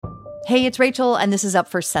Hey, it's Rachel, and this is Up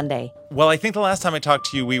First Sunday. Well, I think the last time I talked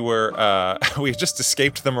to you, we had just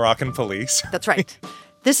escaped the Moroccan police. That's right.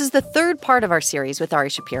 This is the third part of our series with Ari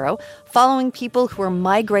Shapiro, following people who are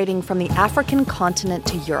migrating from the African continent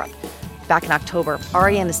to Europe. Back in October,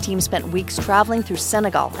 Ari and his team spent weeks traveling through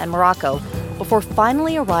Senegal and Morocco before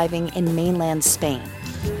finally arriving in mainland Spain.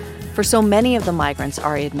 For so many of the migrants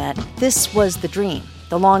Ari had met, this was the dream,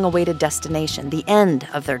 the long-awaited destination, the end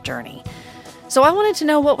of their journey. So I wanted to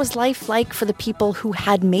know what was life like for the people who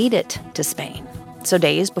had made it to Spain. So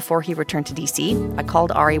days before he returned to D.C., I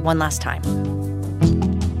called Ari one last time.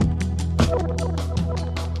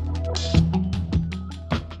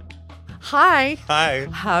 Hi. Hi.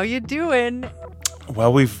 How you doing?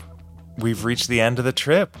 Well, we've reached the end of the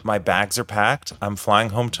trip. My bags are packed. I'm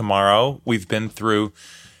flying home tomorrow. We've been through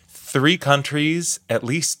 3 countries, at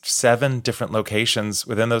least 7 different locations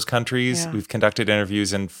within those countries. Yeah. We've conducted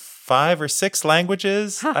interviews in 5 or 6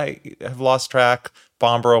 languages. Huh. I have lost track.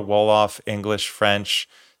 Bambara, Wolof, English, French,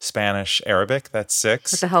 Spanish, Arabic. That's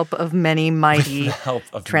 6. With the help of many mighty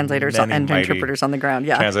translators and interpreters on the ground.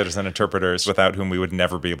 Yeah. Translators and interpreters, without whom we would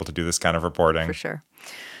never be able to do this kind of reporting. For sure.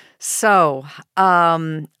 So,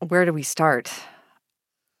 where do we start?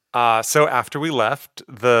 So after we left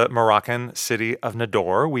the Moroccan city of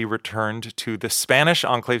Nador, we returned to the Spanish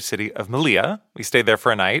enclave city of Melilla. We stayed there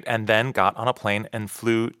for a night and then got on a plane and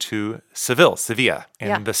flew to Sevilla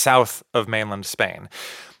in the south of mainland Spain.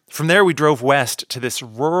 From there, we drove west to this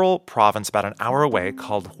rural province about an hour away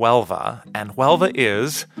called Huelva. And Huelva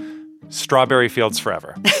is strawberry fields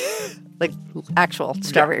forever. Like actual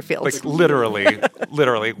strawberry fields. Like literally.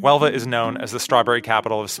 Huelva is known as the strawberry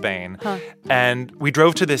capital of Spain. Huh. And we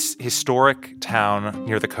drove to this historic town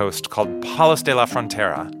near the coast called Palos de la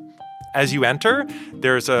Frontera. As you enter,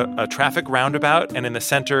 there's a traffic roundabout, and in the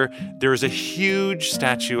center, there's a huge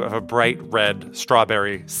statue of a bright red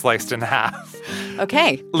strawberry sliced in half.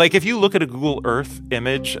 Okay. Like if you look at a Google Earth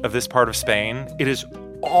image of this part of Spain, it is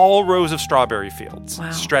all rows of strawberry fields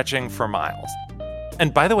stretching for miles.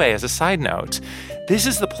 And by the way, as a side note, this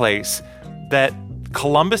is the place that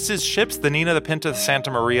Columbus's ships, the Nina, the Pinta, the Santa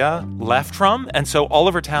Maria, left from. And so all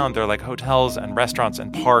over town, there are like hotels and restaurants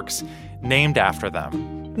and parks named after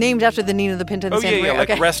them. Named after the Nina, the Pinta, the Santa Maria.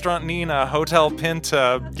 Like Restaurant Nina, Hotel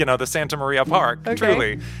Pinta, the Santa Maria Park,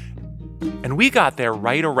 truly. And we got there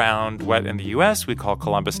right around what in the U.S. we call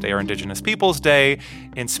Columbus Day or Indigenous Peoples Day.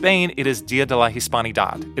 In Spain, it is Dia de la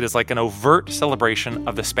Hispanidad. It is like an overt celebration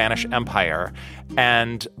of the Spanish Empire.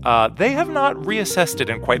 And they have not reassessed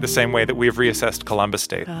it in quite the same way that we've reassessed Columbus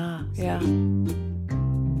Day. Yeah.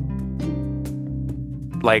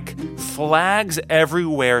 Like flags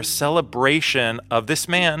everywhere, celebration of this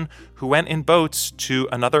man who went in boats to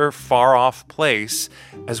another far-off place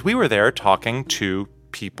as we were there talking to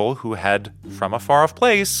people who had, from a far-off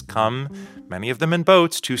place, come, many of them in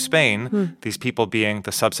boats, to Spain, these people being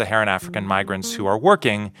the sub-Saharan African migrants who are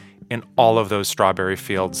working in all of those strawberry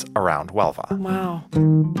fields around Huelva. Wow.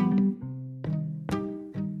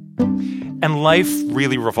 And life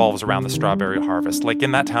really revolves around the strawberry harvest. Like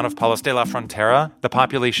in that town of Palos de la Frontera, the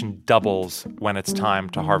population doubles when it's time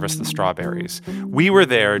to harvest the strawberries. We were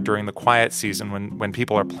there during the quiet season when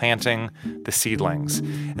people are planting the seedlings.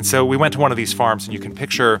 And so we went to one of these farms, and you can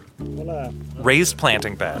picture raised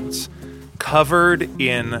planting beds covered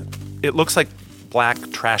in, it looks like black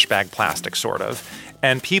trash bag plastic, sort of.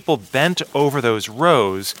 And people bent over those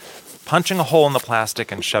rows, punching a hole in the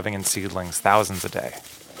plastic and shoving in seedlings, thousands a day.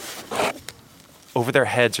 Over their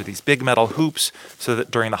heads are these big metal hoops so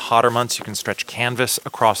that during the hotter months you can stretch canvas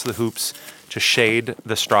across the hoops to shade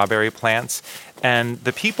the strawberry plants. And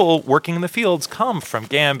the people working in the fields come from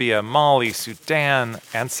Gambia, Mali, Sudan,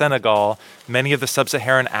 and Senegal, many of the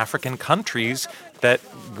sub-Saharan African countries that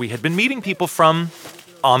we had been meeting people from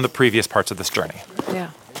on the previous parts of this journey. Yeah.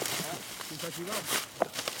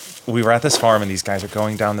 We were at this farm, and these guys are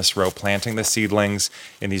going down this row, planting the seedlings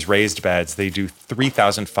in these raised beds. They do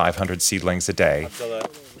 3,500 seedlings a day.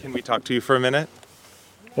 Can we talk to you for a minute?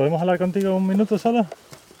 ¿Podemos hablar contigo un minuto solo?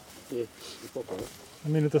 Sí, un poco.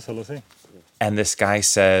 Un minuto solo, sí. And this guy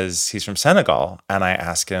says he's from Senegal, and I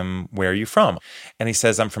ask him, where are you from? And he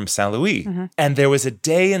says, I'm from Saint Louis. Mm-hmm. And there was a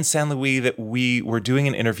day in Saint Louis that we were doing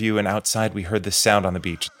an interview, and outside we heard this sound on the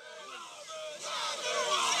beach.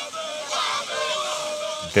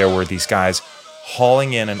 There were these guys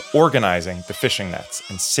hauling in and organizing the fishing nets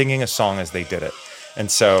and singing a song as they did it. And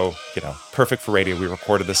so, perfect for radio, we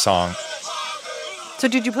recorded the song. So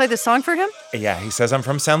did you play the song for him? Yeah, he says, I'm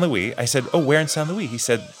from Saint Louis. I said, oh, where in Saint Louis? He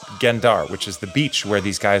said, Gendar, which is the beach where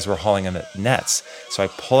these guys were hauling in the nets. So I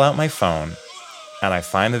pull out my phone and I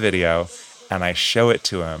find the video and I show it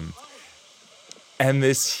to him. And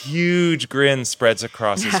this huge grin spreads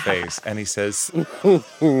across his face. And he says, Esa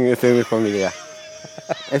es mi familia.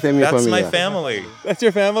 Esa es mi that's familia. my family. That's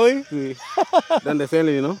your family? Sí. ¿Dónde San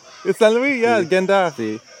Luis, no? It's San Luis, yeah, Sí. Genda.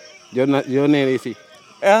 Sí. Yo nací sí.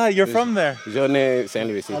 Ah, you're from there. Yo nací San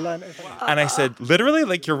Luis, sí. And I said, literally,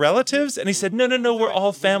 like your relatives? And he said, no, we're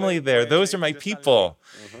all family there. Those are my people.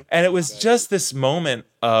 And it was just this moment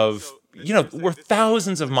of, we're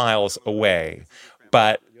thousands of miles away.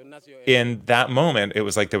 But in that moment, it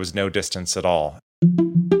was like there was no distance at all.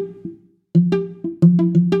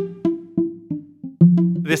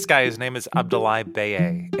 This guy, his name is Abdoulaye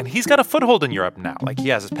Beye, and he's got a foothold in Europe now. Like, he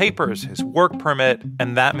has his papers, his work permit,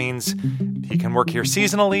 and that means he can work here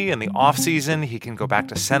seasonally. In the off-season, he can go back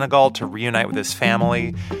to Senegal to reunite with his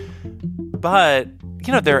family. But,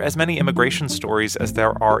 there are as many immigration stories as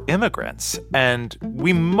there are immigrants, and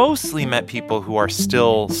we mostly met people who are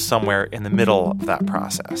still somewhere in the middle of that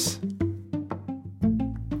process.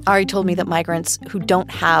 Ari told me that migrants who don't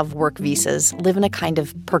have work visas live in a kind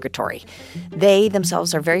of purgatory. They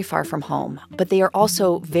themselves are very far from home, but they are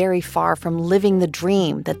also very far from living the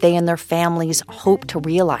dream that they and their families hope to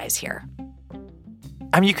realize here.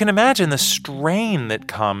 I mean, you can imagine the strain that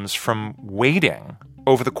comes from waiting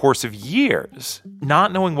over the course of years,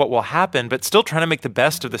 not knowing what will happen, but still trying to make the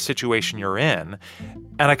best of the situation you're in.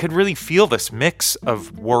 And I could really feel this mix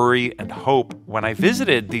of worry and hope when I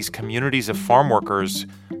visited these communities of farm workers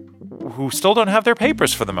who still don't have their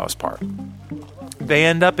papers for the most part. They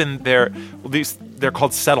end up in they're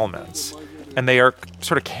called settlements, and they are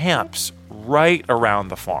sort of camps right around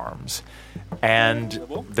the farms. And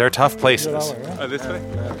they're tough places. This way?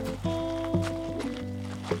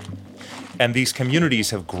 And these communities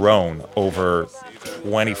have grown over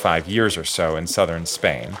 25 years or so in southern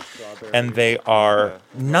Spain. And they are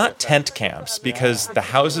not tent camps because the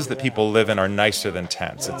houses that people live in are nicer than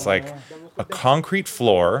tents. It's like a concrete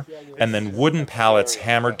floor and then wooden pallets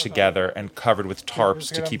hammered together and covered with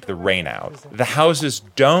tarps to keep the rain out. The houses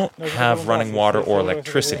don't have running water or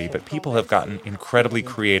electricity, but people have gotten incredibly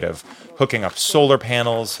creative, hooking up solar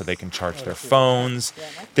panels so they can charge their phones.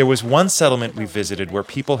 There was one settlement we visited where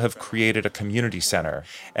people have created a community center,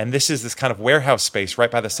 and this is this kind of warehouse space right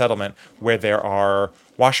by the settlement where there are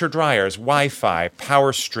washer dryers, Wi-Fi,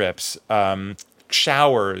 power strips,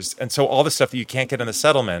 showers, and so all the stuff that you can't get in the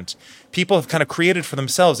settlement, people have kind of created for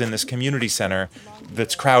themselves in this community center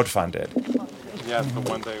that's crowdfunded. Yeah, it's the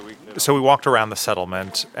one day we did. So we walked around the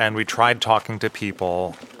settlement and we tried talking to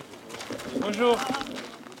people. Bonjour.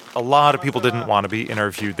 A lot of people didn't want to be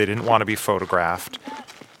interviewed. They didn't want to be photographed.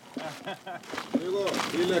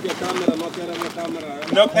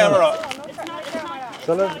 No camera.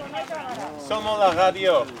 Somos la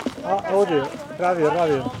radio. Audio.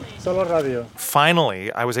 Radio. Solo radio.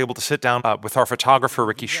 Finally, I was able to sit down with our photographer,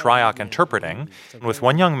 Ricky Shryock, interpreting, with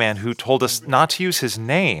one young man who told us not to use his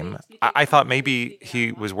name. I thought maybe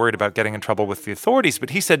he was worried about getting in trouble with the authorities,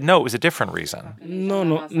 but he said no, it was a different reason.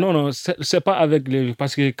 Non, c'est pas avec les...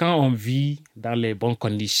 Parce que quand on vit dans les bonnes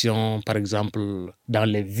conditions, par exemple, dans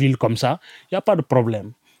les villes comme ça, il n'y a pas de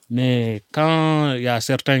problème. Mais quand il y a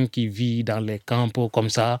certains qui vivent dans les campos comme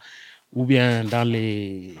ça, ou bien dans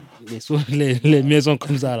les maisons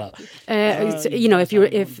comme ça là.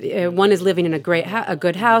 If one is living in a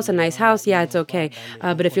good house, a nice house, yeah, it's okay.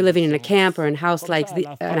 But if you're living in a camp or in a house like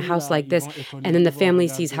this, and then the family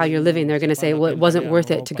sees how you're living, they're going to say, well, it wasn't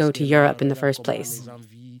worth it to go to Europe in the first place.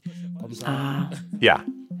 Yeah.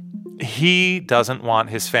 He doesn't want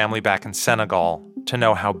his family back in Senegal to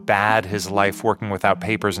know how bad his life working without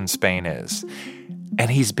papers in Spain is.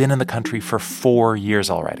 And he's been in the country for 4 years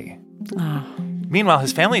already. Oh. Meanwhile,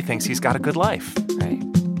 his family thinks he's got a good life. Right.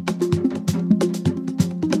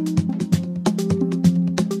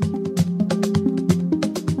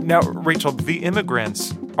 Now, Rachel, the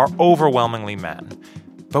immigrants are overwhelmingly men.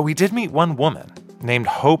 But we did meet one woman named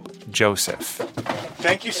Hope Joseph.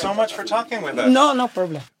 Thank you so much for talking with us. No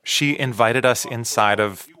problem. She invited us inside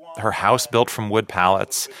of her house built from wood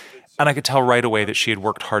pallets. And I could tell right away that she had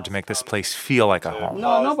worked hard to make this place feel like a home.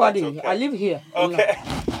 No, nobody. Okay. I live here. Okay.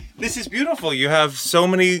 This is beautiful. You have so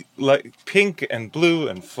many like pink and blue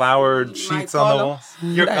and flowered sheets on the wall.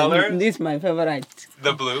 Your color? This is my favorite.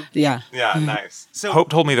 The blue? Yeah. Yeah, nice. So Hope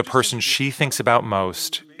told me the person she thinks about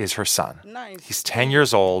most is her son. Nice. He's 10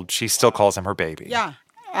 years old. She still calls him her baby. Yeah.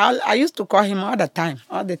 I used to call him all the time,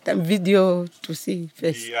 video to see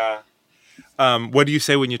face. Yeah. What do you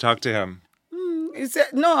say when you talk to him? He said,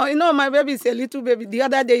 no, my baby is a little baby. The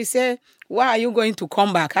other day he said, why are you going to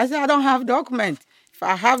come back? I said, I don't have document. If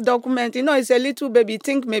I have document, it's a little baby.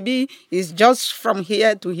 Think maybe it's just from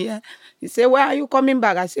here to here. He said, why are you coming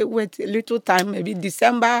back? I said, wait a little time, maybe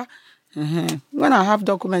December, When I have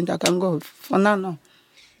document, I can go. For now, no.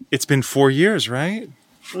 It's been 4 years, right?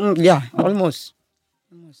 Yeah, almost.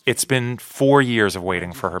 It's been 4 years of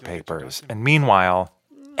waiting for her papers. And meanwhile,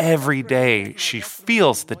 every day she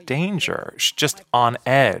feels the danger. She's just on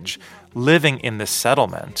edge, living in this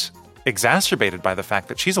settlement, exacerbated by the fact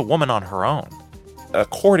that she's a woman on her own.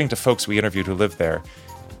 According to folks we interviewed who live there,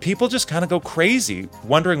 people just kind of go crazy,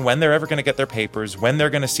 wondering when they're ever going to get their papers, when they're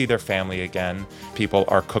going to see their family again. People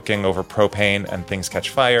are cooking over propane and things catch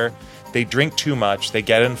fire. They drink too much, they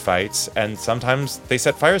get in fights, and sometimes they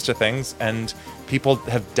set fires to things, and people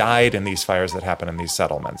have died in these fires that happen in these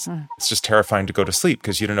settlements. It's just terrifying to go to sleep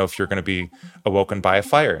because you don't know if you're going to be awoken by a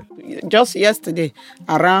fire. Just yesterday,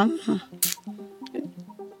 around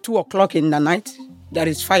 2 o'clock in the night, there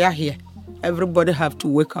is fire here. Everybody have to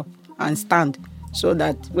wake up and stand so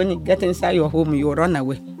that when you get inside your home, you run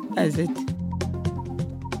away. That's it.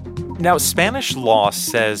 Now, Spanish law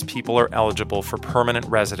says people are eligible for permanent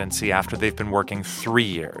residency after they've been working 3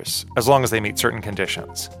 years, as long as they meet certain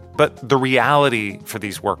conditions. But the reality for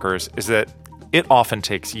these workers is that it often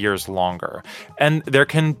takes years longer. And there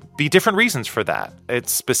can be different reasons for that.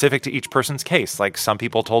 It's specific to each person's case. Like some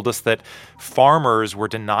people told us that farmers were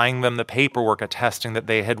denying them the paperwork attesting that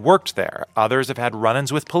they had worked there. Others have had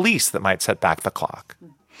run-ins with police that might set back the clock.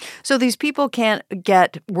 So these people can't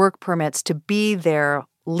get work permits to be there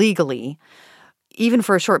legally, even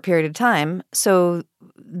for a short period of time. So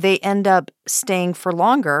they end up staying for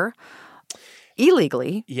longer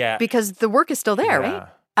illegally because the work is still there, right?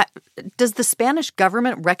 Does the Spanish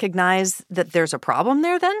government recognize that there's a problem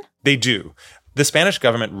there then? They do. The Spanish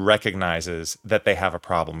government recognizes that they have a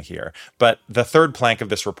problem here. But the third plank of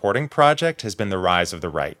this reporting project has been the rise of the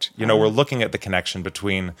right. You know, we're looking at the connection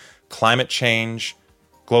between climate change,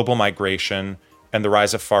 global migration, and the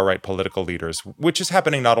rise of far-right political leaders, which is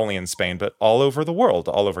happening not only in Spain, but all over the world,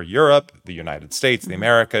 all over Europe, the United States, the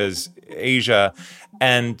Americas, Asia.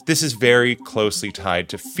 And this is very closely tied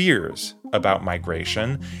to fears about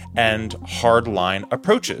migration and hardline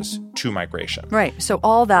approaches to migration. Right. So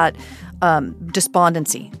all that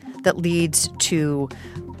despondency that leads to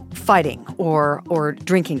fighting or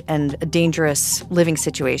drinking and dangerous living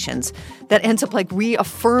situations that ends up like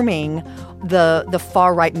reaffirming the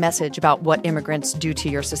far-right message about what immigrants do to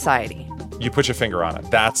your society. You put your finger on it.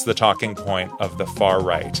 That's the talking point of the far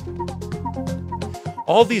right.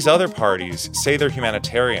 All these other parties say they're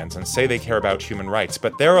humanitarians and say they care about human rights,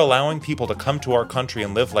 but they're allowing people to come to our country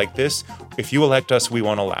and live like this. If you elect us, we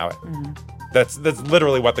won't allow it. That's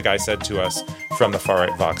literally what the guy said to us from the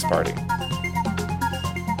far-right Vox Party.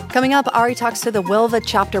 Coming up, Ari talks to the Huelva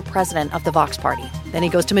chapter president of the Vox Party. Then he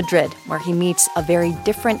goes to Madrid, where he meets a very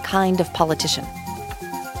different kind of politician.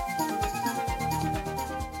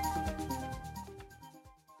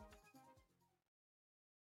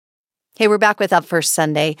 Hey, we're back with Up First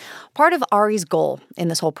Sunday. Part of Ari's goal in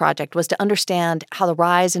this whole project was to understand how the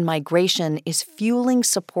rise in migration is fueling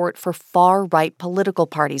support for far-right political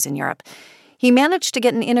parties in Europe. He managed to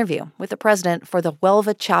get an interview with the president for the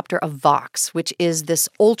Huelva chapter of Vox, which is this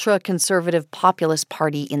ultra-conservative populist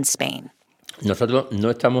party in Spain. Nosotros no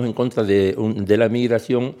estamos en contra de la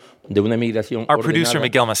migración, de una migración. Our producer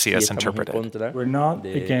Miguel Macias interpreted. We're not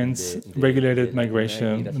against regulated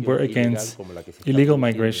migration. We're against illegal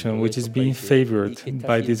migration, which is being favored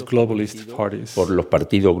by these globalist parties. Por los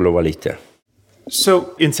partidos globalistas.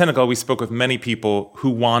 So in Senegal, we spoke with many people who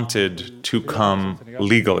wanted to come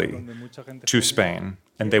legally to Spain,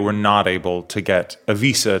 and they were not able to get a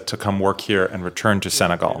visa to come work here and return to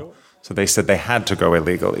Senegal. So they said they had to go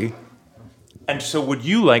illegally. And so would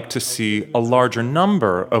you like to see a larger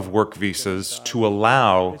number of work visas to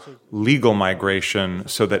allow legal migration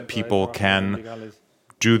so that people can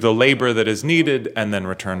do the labor that is needed and then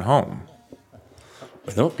return home?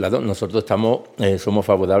 Bueno, claro, nosotros somos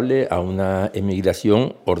favorables a una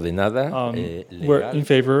emigración ordenada. We're in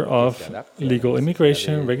favor of legal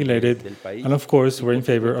immigration, regulated, and of course, we're in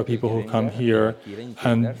favor of people who come here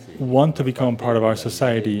and want to become part of our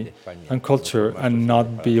society and culture and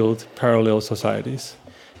not build parallel societies.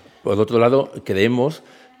 Por otro lado, creemos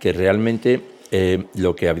que realmente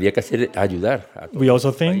lo que habría que hacer es ayudar. We also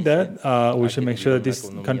think that we should make sure that these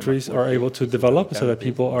countries are able to develop so that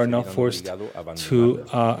people are not forced to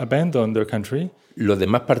abandon their country. Los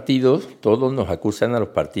demás partidos, todos nos acusan a los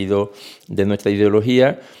partidos de nuestra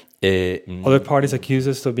ideología. Other parties accuse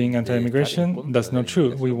us of being anti-immigration. That's not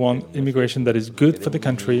true. We want immigration that is good for the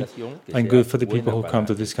country and good for the people who come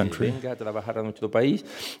to this country. Que venga a trabajar a nuestro país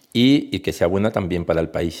y que sea buena también para el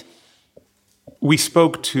país. We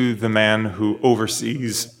spoke to the man who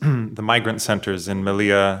oversees the migrant centers in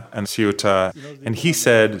Melilla and Ceuta, and he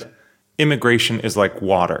said immigration is like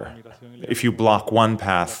water. If you block one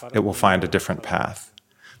path, it will find a different path.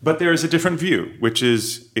 But there is a different view, which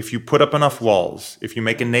is if you put up enough walls, if you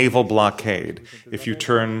make a naval blockade, if you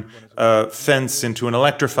turn a fence into an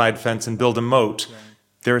electrified fence and build a moat,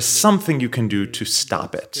 there is something you can do to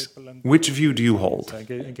stop it. Which view do you hold?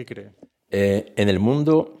 En el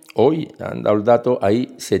mundo, hoy, han dado el dato,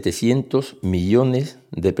 hay 700 millones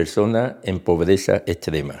de personas en pobreza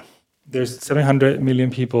extrema. There's 700 million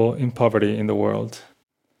people in poverty in the world.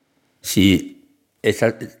 Si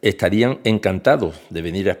estarían encantados de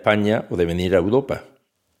venir a España o de venir a Europa.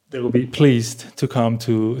 They will be pleased to come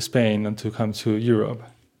to Spain and to come to Europe.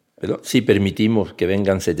 Pero si permitimos que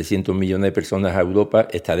vengan 700 millones de personas a Europa,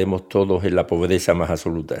 estaremos todos en la pobreza más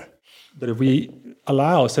absoluta. But if we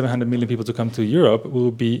allow 700 million people to come to Europe, we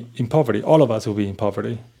will be in poverty. All of us will be in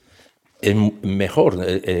poverty. Es mejor,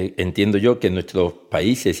 entiendo yo, que nuestros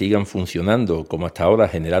países sigan funcionando como hasta ahora,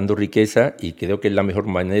 generando riqueza, y creo que es la mejor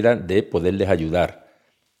manera de poderles ayudar.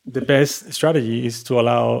 The best strategy is to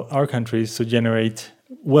allow our countries to generate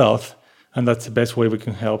wealth, and that's the best way we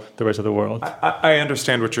can help the rest of the world. I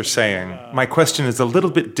understand what you're saying. My question is a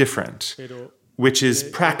little bit different, which is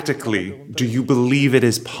practically, do you believe it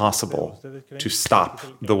is possible to stop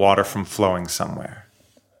the water from flowing somewhere?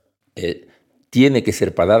 Tiene que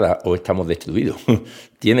ser parada o estamos destruidos.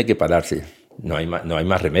 Tiene que pararse. No hay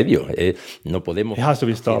más remedio. No podemos. It has to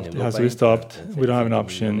be stopped. It has to be stopped. We don't have an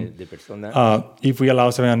option. If we allow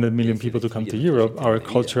 700 million people to come to Europe, our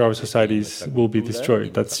culture, our societies will be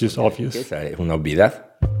destroyed. That's just obvious. Es una obviedad.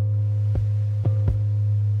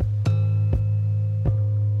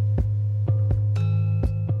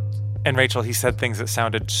 And Rachel, he said things that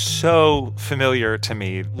sounded so familiar to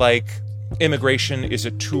me, like immigration is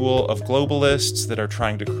a tool of globalists that are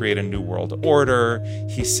trying to create a new world order.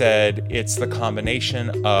 He said it's the combination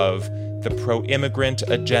of the pro-immigrant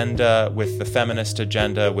agenda with the feminist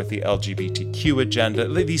agenda, with the LGBTQ agenda.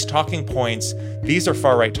 These talking points, these are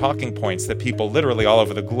far-right talking points that people literally all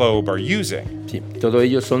over the globe are using. Sí, todo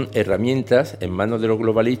ello son herramientas en manos de los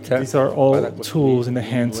globalistas. These are all tools in the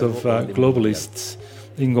hands of globalists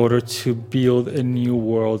in order to build a new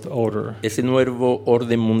world order. Ese nuevo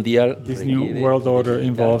orden mundial. This new world order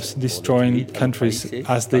involves destroying countries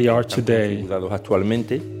as they are today.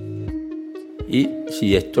 Actualmente. Y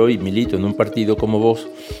si milito en un partido como Vox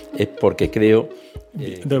es porque creo.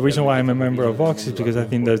 The reason why I'm a member of Vox is because I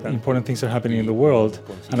think that important things are happening in the world,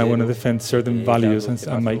 and I want to defend certain values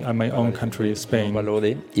and my own country, Spain.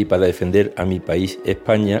 Y para defender a mi país,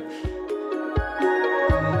 España.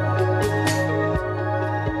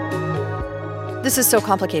 This is so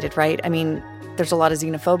complicated, right? I mean, there's a lot of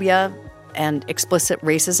xenophobia and explicit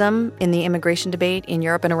racism in the immigration debate in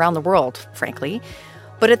Europe and around the world, frankly.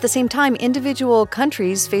 But at the same time, individual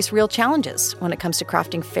countries face real challenges when it comes to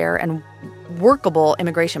crafting fair and workable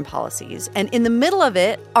immigration policies. And in the middle of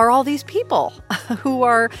it are all these people who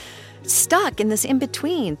are stuck in this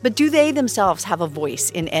in-between. But do they themselves have a voice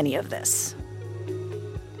in any of this?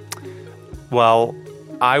 Well,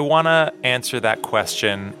 I want to answer that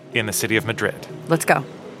question in the city of Madrid. Let's go.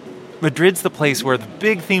 Madrid's the place where the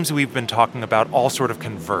big themes we've been talking about all sort of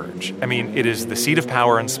converge. I mean, it is the seat of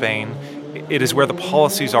power in Spain. It is where the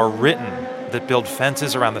policies are written that build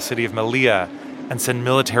fences around the city of Melilla and send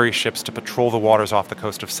military ships to patrol the waters off the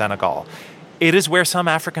coast of Senegal. It is where some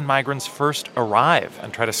African migrants first arrive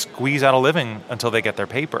and try to squeeze out a living until they get their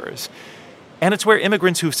papers. And it's where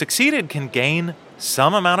immigrants who've succeeded can gain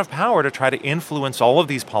some amount of power to try to influence all of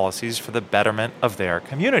these policies for the betterment of their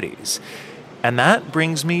communities. And that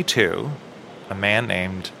brings me to a man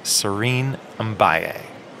named Serine Mbaye.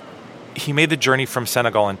 He made the journey from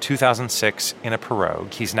Senegal in 2006 in a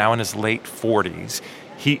pirogue. He's now in his late 40s.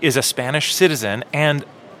 He is a Spanish citizen and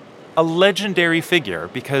a legendary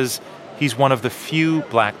figure because he's one of the few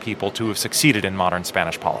black people to have succeeded in modern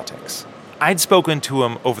Spanish politics. I'd spoken to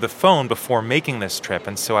him over the phone before making this trip,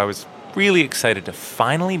 and so I was really excited to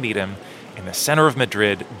finally meet him in the center of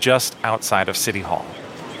Madrid, just outside of City Hall.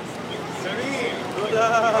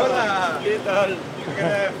 Hola. ¿Qué tal?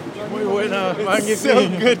 Muy buena. It's so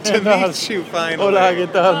good to meet you finally. Hola,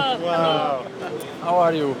 ¿qué tal? Wow. How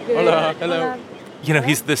are you? Hola. Hello. You know,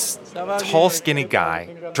 he's this tall, skinny guy,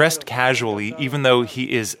 dressed casually, even though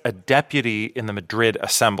he is a deputy in the Madrid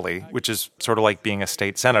Assembly, which is sort of like being a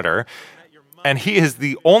state senator. And he is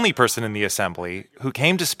the only person in the assembly who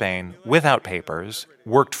came to Spain without papers,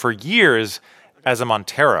 worked for years as a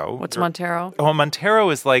Montero. What's Montero? Oh,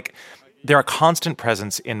 Montero is like, they're a constant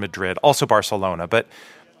presence in Madrid, also Barcelona, but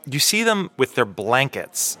you see them with their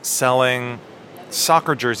blankets selling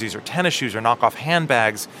soccer jerseys or tennis shoes or knockoff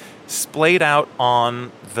handbags splayed out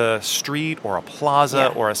on the street or a plaza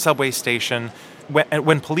or a subway station.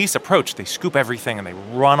 When police approach, they scoop everything and they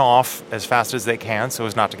run off as fast as they can so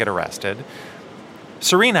as not to get arrested.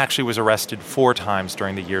 Serene actually was arrested 4 times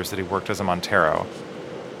during the years that he worked as a Montero.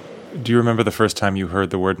 Do you remember the first time you heard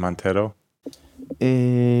the word Montero?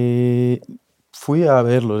 Fui a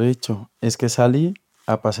verlo, de hecho. Es que salí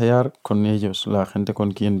a pasear con ellos, la gente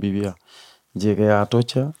con quien vivía. Llegué a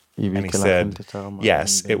Atocha y vi que la gente estaba más.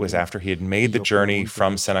 Yes, it was after he had made the journey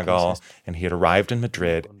from Senegal and he had arrived in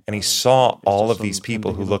Madrid and he saw all of these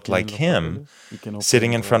people who looked like him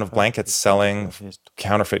sitting in front of blankets selling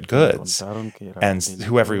counterfeit goods. And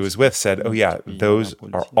whoever he was with said, oh yeah, those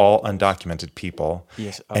are all undocumented people.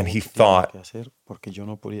 And he thought,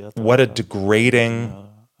 what a degrading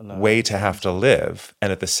way to have to live.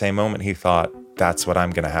 And at the same moment, he thought, that's what I'm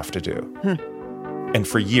going to have to do. And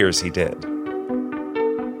for years, he did.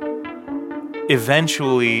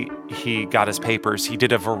 Eventually, he got his papers. He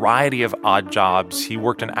did a variety of odd jobs. He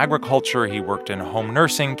worked in agriculture. He worked in home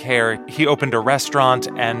nursing care. He opened a restaurant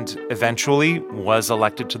and eventually was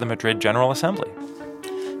elected to the Madrid General Assembly.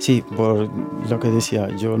 Sí, por lo que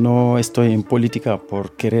decía, yo no estoy en política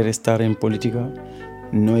por querer estar en política.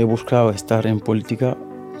 No he buscado estar en política,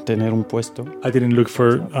 tener un puesto. I didn't look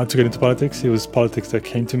for to get into politics. It was politics that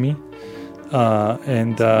came to me.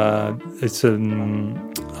 It's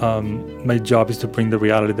my job is to bring the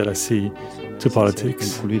reality that I see to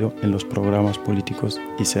politics. Incluido en los programas políticos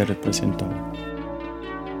y ser representado.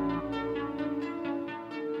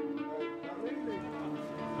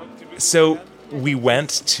 So we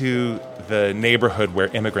went to the neighborhood where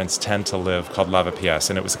immigrants tend to live called Lavapiés,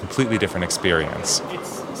 and it was a completely different experience.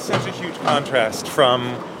 It's such a huge contrast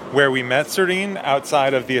from where we met Serene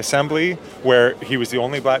outside of the assembly, where he was the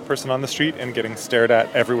only black person on the street and getting stared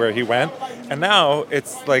at everywhere he went. And now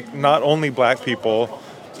it's like not only black people,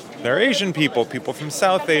 there are Asian people, people from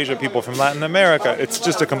South Asia, people from Latin America. It's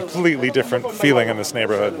just a completely different feeling in this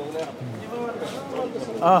neighborhood.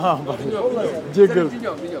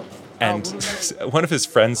 And one of his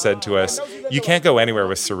friends said to us, you can't go anywhere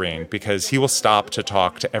with Serene because he will stop to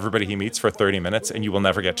talk to everybody he meets for 30 minutes and you will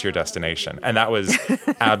never get to your destination. And that was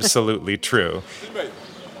absolutely true.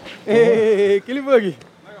 Hey, Kilibagi.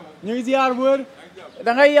 Ñu ngi ziar wër.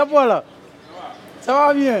 Da ngay yab wala? Ça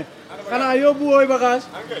va bien. Xana yóbbu woy bagage.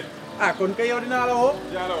 Ah, kon kay yow dina la woo.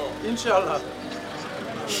 Inshallah.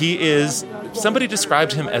 Somebody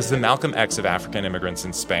described him as the Malcolm X of African immigrants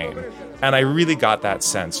in Spain. And I really got that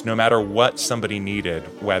sense. No matter what somebody needed,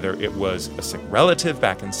 whether it was a sick relative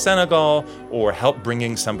back in Senegal or help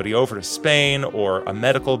bringing somebody over to Spain or a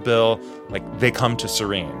medical bill, like they come to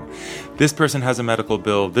Serene. This person has a medical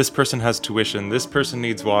bill, this person has tuition, this person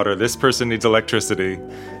needs water, this person needs electricity.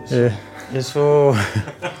 Eso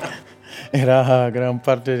era gran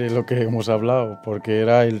parte de lo que hemos hablado, porque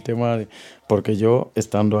era el tema de, porque yo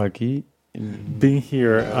estando aquí. Being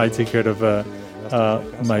here, I take care of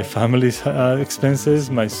my family's expenses,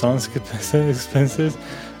 my son's expenses,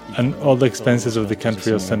 and all the expenses of the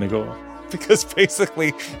country of Senegal. Because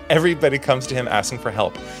basically everybody comes to him asking for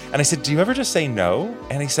help. And I said, do you ever just say no?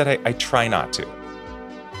 And he said, I try not to.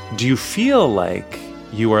 Do you feel like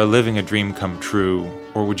you are living a dream come true,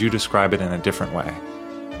 or would you describe it in a different way?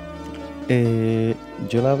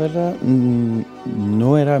 Yo la verdad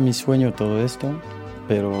no era mi sueño todo esto.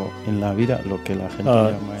 Pero en la vida lo que la gente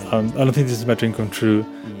llama I don't think this is my dream come true.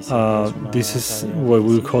 This is what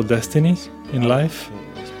we call destiny in life.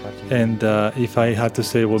 And if I had to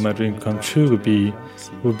say what my dream come true would be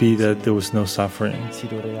that there was no suffering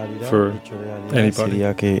for anybody.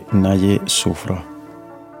 Sería que nadie sufra.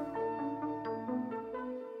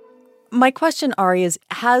 My question, Ari, is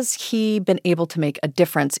has he been able to make a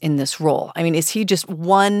difference in this role? I mean, is he just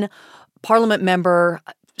one parliament member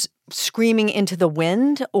screaming into the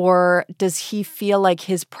wind, or does he feel like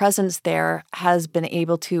his presence there has been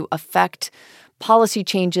able to affect policy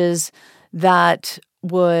changes that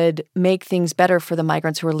would make things better for the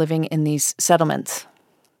migrants who are living in these settlements?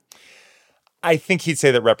 I think he'd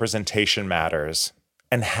say that representation matters,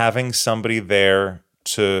 and having somebody there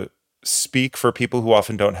to speak for people who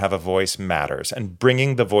often don't have a voice matters, and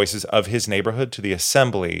bringing the voices of his neighborhood to the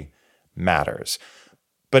assembly matters.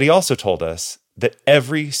 But he also told us that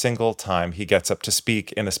every single time he gets up to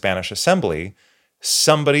speak in the Spanish Assembly,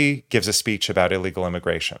 somebody gives a speech about illegal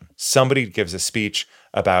immigration. Somebody gives a speech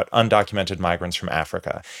about undocumented migrants from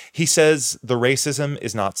Africa. He says the racism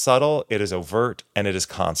is not subtle, it is overt, and it is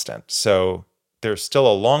constant. So there's still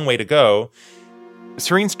a long way to go.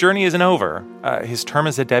 Serene's journey isn't over. His term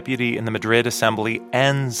as a deputy in the Madrid Assembly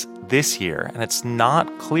ends this year, and it's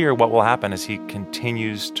not clear what will happen as he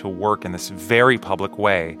continues to work in this very public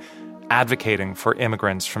way advocating for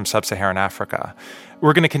immigrants from sub-Saharan Africa.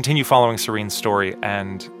 We're going to continue following Serene's story,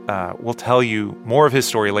 and we'll tell you more of his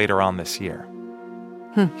story later on this year.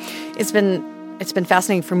 It's been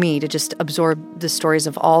fascinating for me to just absorb the stories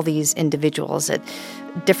of all these individuals at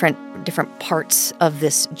different parts of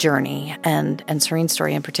this journey, and Serene's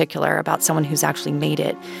story in particular about someone who's actually made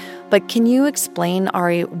it. But can you explain,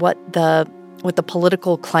 Ari, what the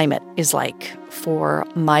political climate is like for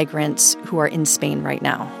migrants who are in Spain right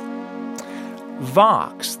now?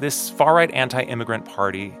 Vox, this far-right anti-immigrant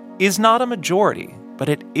party, is not a majority, but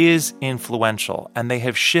it is influential, and they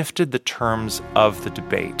have shifted the terms of the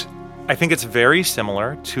debate. I think it's very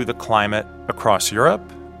similar to the climate across Europe,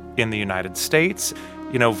 in the United States.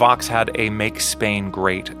 You know, Vox had a Make Spain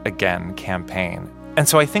Great Again campaign. And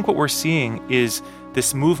so I think what we're seeing is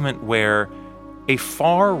this movement where a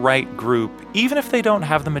far-right group, even if they don't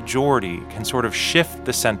have the majority, can sort of shift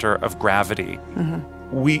the center of gravity.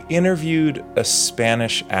 We interviewed a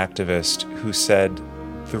Spanish activist who said,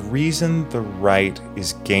 the reason the right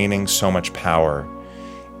is gaining so much power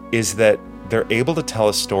is that they're able to tell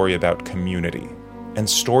a story about community, and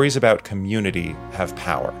stories about community have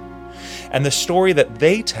power. And the story that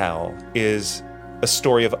they tell is a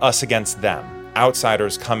story of us against them,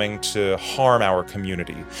 outsiders coming to harm our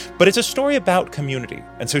community. But it's a story about community.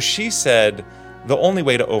 And so she said, the only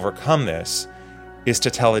way to overcome this is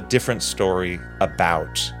to tell a different story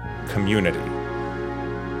about community.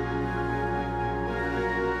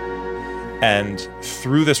 And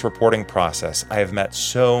through this reporting process, I have met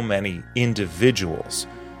so many individuals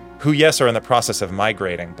who, yes, are in the process of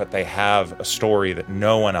migrating, but they have a story that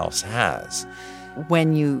no one else has.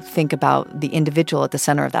 When you think about the individual at the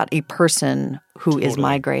center of that, a person who is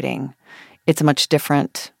migrating, it's a much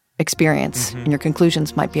different experience, and your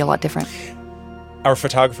conclusions might be a lot different. Our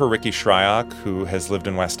photographer, Ricky Shryock, who has lived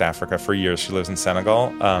in West Africa for years, she lives in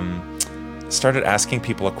Senegal, started asking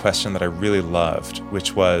people a question that I really loved,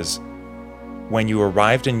 which was, when you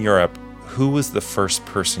arrived in Europe, who was the first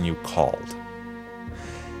person you called?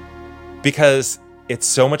 Because it's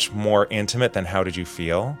so much more intimate than how did you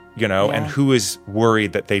feel, you know, and who is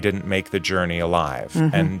worried that they didn't make the journey alive,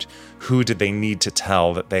 and who did they need to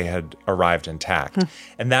tell that they had arrived intact?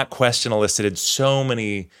 And that question elicited so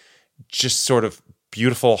many just sort of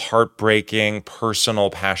beautiful, heartbreaking, personal,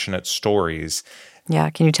 passionate stories. Yeah,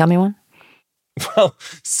 can you tell me one? Well,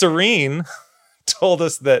 Serene told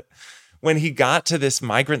us that when he got to this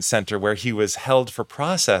migrant center where he was held for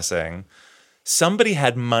processing, somebody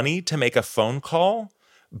had money to make a phone call,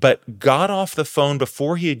 but got off the phone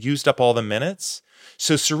before he had used up all the minutes.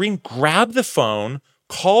 So Serene grabbed the phone,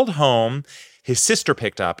 called home, his sister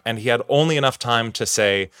picked up, and he had only enough time to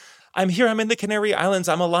say, I'm here, I'm in the Canary Islands,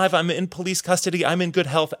 I'm alive, I'm in police custody, I'm in good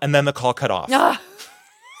health, and then the call cut off.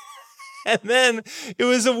 And then it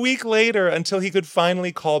was a week later until he could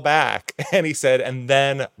finally call back. And he said, and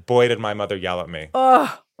then, boy, did my mother yell at me.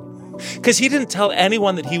 Because he didn't tell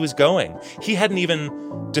anyone that he was going. He hadn't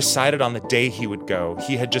even decided on the day he would go.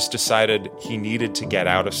 He had just decided he needed to get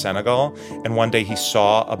out of Senegal. And one day he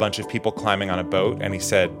saw a bunch of people climbing on a boat and he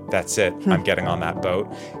said, that's it, I'm getting on that boat.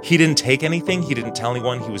 He didn't take anything. He didn't tell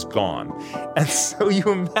anyone. He was gone. And so you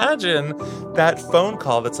imagine that phone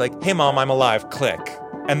call that's like, hey, Mom, I'm alive, click.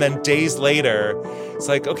 And then days later, it's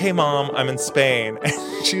like, okay, Mom, I'm in Spain.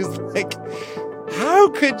 And she's like, how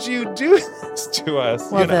could you do this to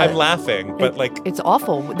us? Well, you know, I'm laughing, but it's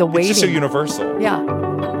awful. The waiting. It's just so universal. Yeah.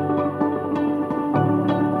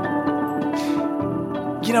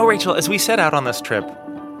 You know, Rachel, as we set out on this trip,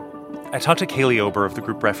 I talked to Kaylee Ober of the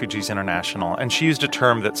group Refugees International, and she used a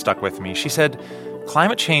term that stuck with me. She said,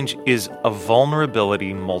 climate change is a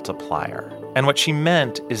vulnerability multiplier. And what she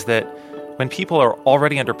meant is that when people are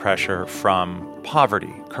already under pressure from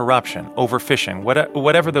poverty, corruption, overfishing,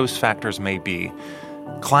 whatever those factors may be,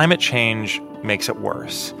 climate change makes it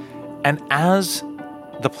worse. And as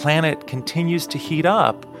the planet continues to heat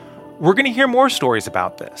up, we're going to hear more stories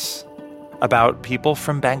about this, about people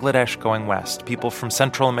from Bangladesh going west, people from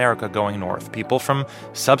Central America going north, people from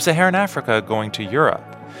sub-Saharan Africa going to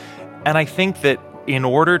Europe. And I think that in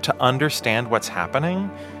order to understand what's happening,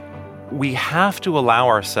 we have to allow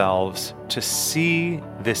ourselves to see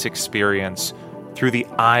this experience through the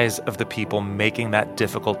eyes of the people making that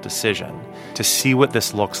difficult decision, to see what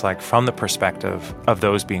this looks like from the perspective of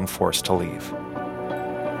those being forced to leave.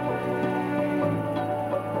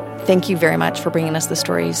 Thank you very much for bringing us the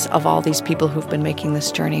stories of all these people who've been making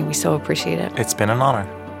this journey. We so appreciate it. It's been an honor.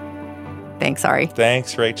 Thanks, Ari.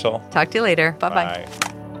 Thanks, Rachel. Talk to you later. Bye-bye. Bye.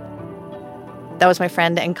 That was my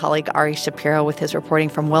friend and colleague Ari Shapiro with his reporting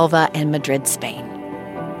from Huelva and Madrid, Spain.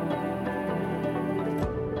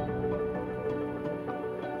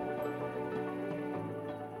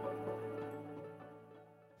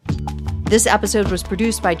 This episode was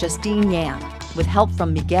produced by Justine Yan, with help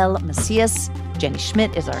from Miguel Macias. Jenny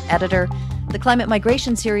Schmidt is our editor. The Climate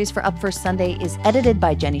Migration series for Up First Sunday is edited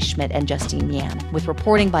by Jenny Schmidt and Justine Yan, with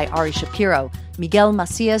reporting by Ari Shapiro, Miguel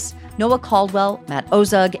Macias, Noah Caldwell, Matt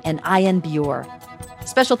Ozug, and Ian Buer.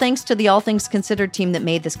 Special thanks to the All Things Considered team that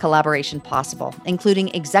made this collaboration possible, including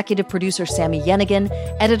executive producer Sammy Yenigan,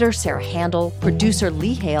 editor Sarah Handel, producer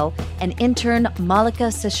Lee Hale, and intern Malika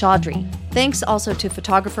Seshadri. Thanks also to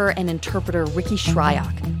photographer and interpreter Ricky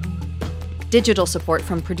Shryock. Digital support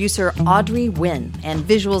from producer Audrey Wynn and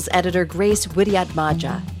visuals editor Grace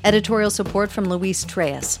Widiat-Maja. Editorial support from Luis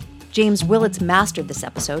Treyes. James Willits mastered this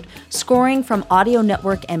episode, scoring from Audio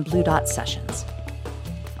Network and Blue Dot Sessions.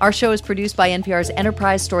 Our show is produced by NPR's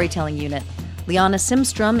Enterprise Storytelling Unit. Liana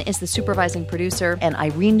Simstrom is the supervising producer, and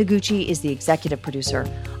Irene Noguchi is the executive producer.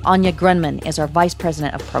 Anya Grunman is our vice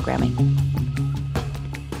president of programming.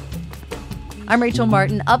 I'm Rachel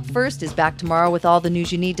Martin. Up First is back tomorrow with all the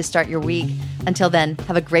news you need to start your week. Until then,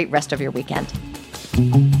 have a great rest of your weekend.